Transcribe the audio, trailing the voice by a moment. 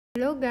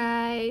Hello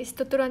guys!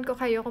 Tuturuan ko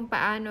kayo kung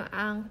paano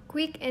ang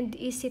quick and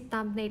easy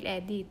thumbnail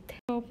edit.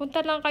 So,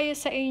 punta lang kayo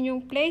sa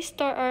inyong Play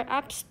Store or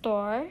App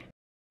Store.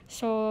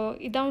 So,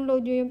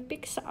 i-download nyo yung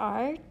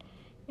PixArt.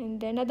 And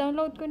then,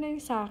 na-download ko na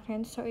yung sa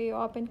akin. So,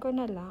 i-open ko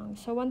na lang.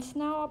 So, once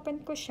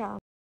na-open ko siya,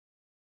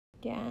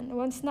 yan.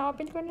 Once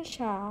na-open ko na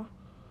siya,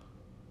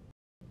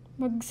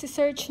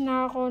 mag-search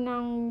na ako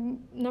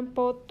ng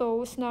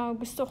photos na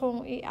gusto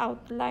kong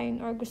i-outline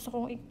or gusto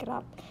kong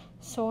i-crop.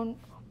 So,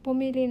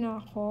 pumili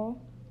na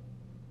ako.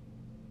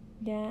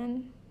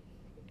 Yan.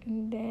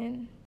 And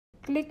then,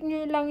 click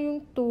nyo lang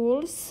yung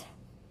tools.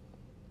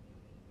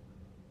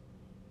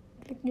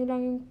 Click nyo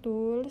lang yung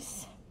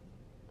tools.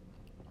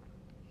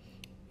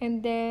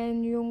 And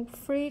then, yung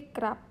free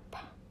crop.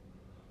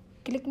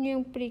 Click nyo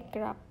yung free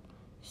crop.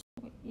 So,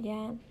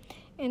 yan.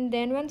 And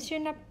then, once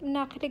yun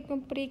na-click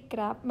yung free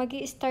crop,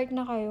 mag-i-start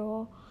na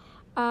kayo.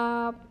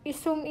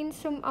 I-zoom in,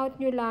 zoom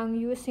out nyo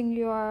lang using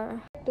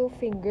your 2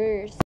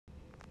 fingers.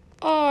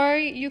 Or,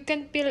 you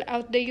can peel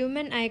out the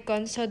human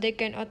icon so they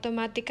can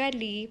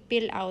automatically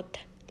peel out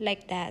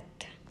like that.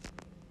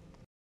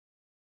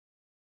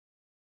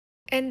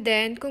 And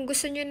then, kung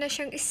gusto nyo na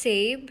siyang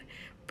i-save,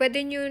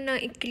 pwede nyo na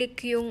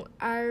i-click yung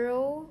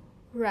arrow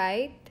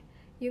right,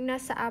 yung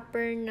nasa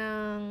upper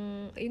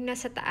yung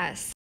nasa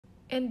taas.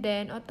 And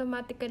then,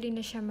 automatically na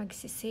siya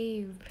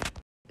mag-save.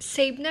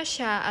 Save na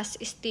siya as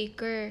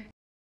sticker.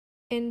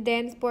 And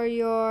then, for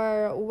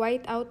your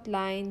white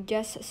outline,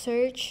 just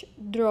search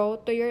draw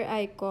to your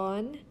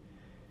icon.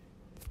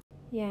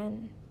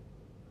 Yan.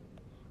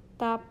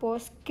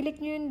 Tapos,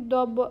 click nyo yung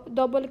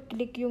double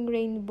click yung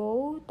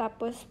rainbow.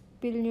 Tapos,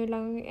 fill nyo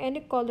lang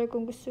any color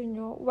kung gusto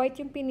nyo.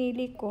 White yung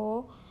pinili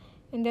ko.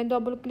 And then,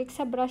 double click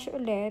sa brush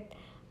ulit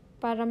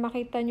para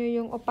makita nyo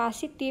yung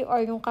opacity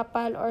or yung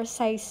kapal or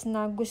size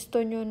na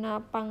gusto nyo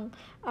na pang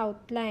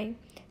outline.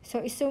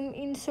 So, i-zoom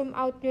in, zoom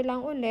out nyo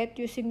lang ulit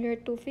using your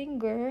 2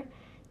 finger.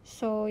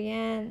 So,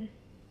 yan.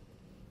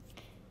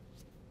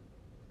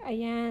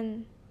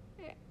 Ayan.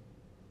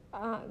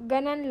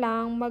 Ganon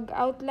lang.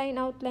 Mag-outline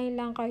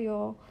lang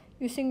kayo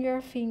using your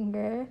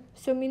finger.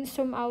 Zoom in,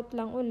 zoom out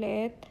lang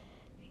ulit.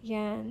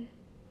 Yan.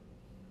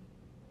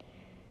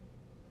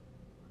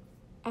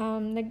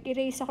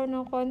 Nag-erase ako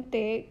ng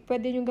konti.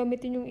 Pwede nyo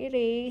gamitin yung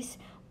erase.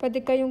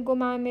 Pwede kayong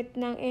gumamit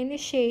ng any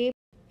shape.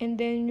 And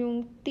then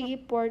yung T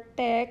for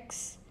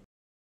text.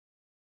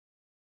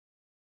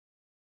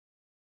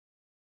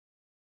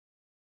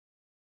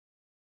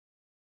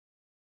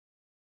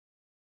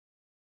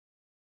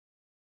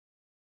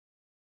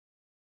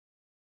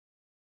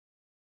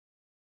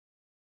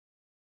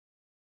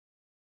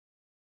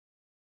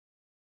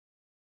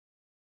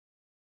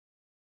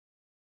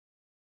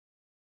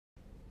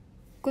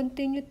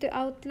 Continue to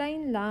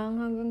outline lang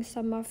hanggang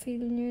sa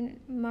ma-fill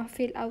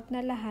out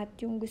na lahat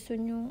yung gusto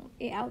nyong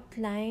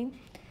i-outline.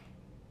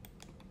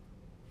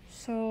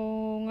 So,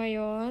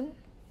 ngayon,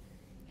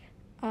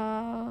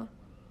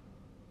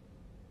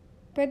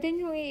 pwede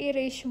nyo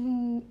i-erase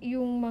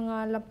yung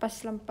mga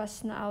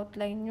lampas-lampas na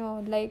outline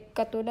nyo. Like,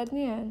 katulad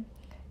niyan,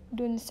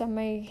 dun sa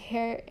may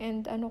hair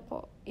and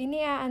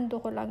iniaando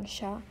ko lang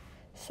siya.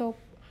 So,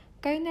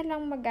 kayo na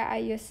lang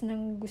mag-aayos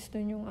ng gusto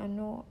nyong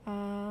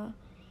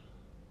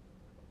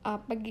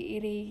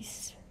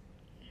pag-i-erase.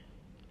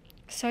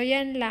 So,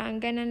 yan lang.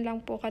 Ganun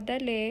lang po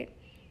kadali.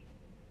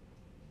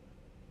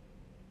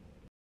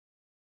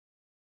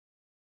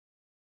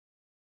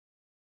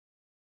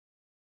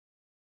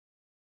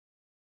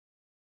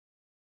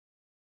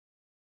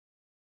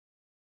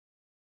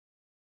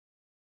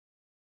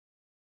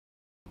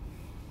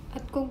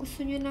 At kung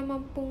gusto nyo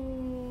naman pong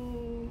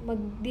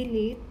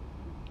mag-delete,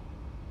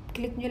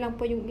 click nyo lang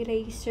po yung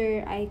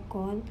eraser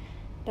icon.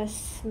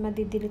 Tapos,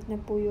 madidelete na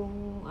po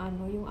yung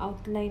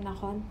outline na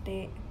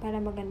konti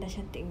para maganda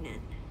siyang tingnan.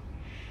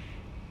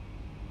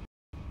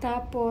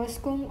 Tapos,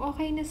 kung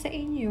okay na sa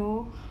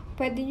inyo,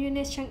 pwede nyo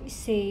na siyang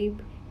i-save.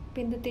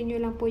 Pindutin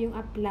nyo lang po yung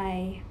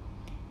apply.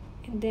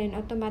 And then,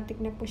 automatic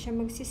na po siya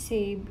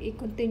magsisave.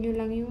 I-continue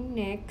lang yung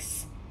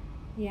next.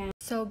 Yan.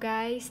 So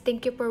guys,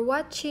 thank you for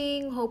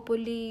watching.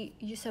 Hopefully,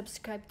 you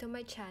subscribe to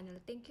my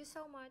channel. Thank you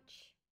so much.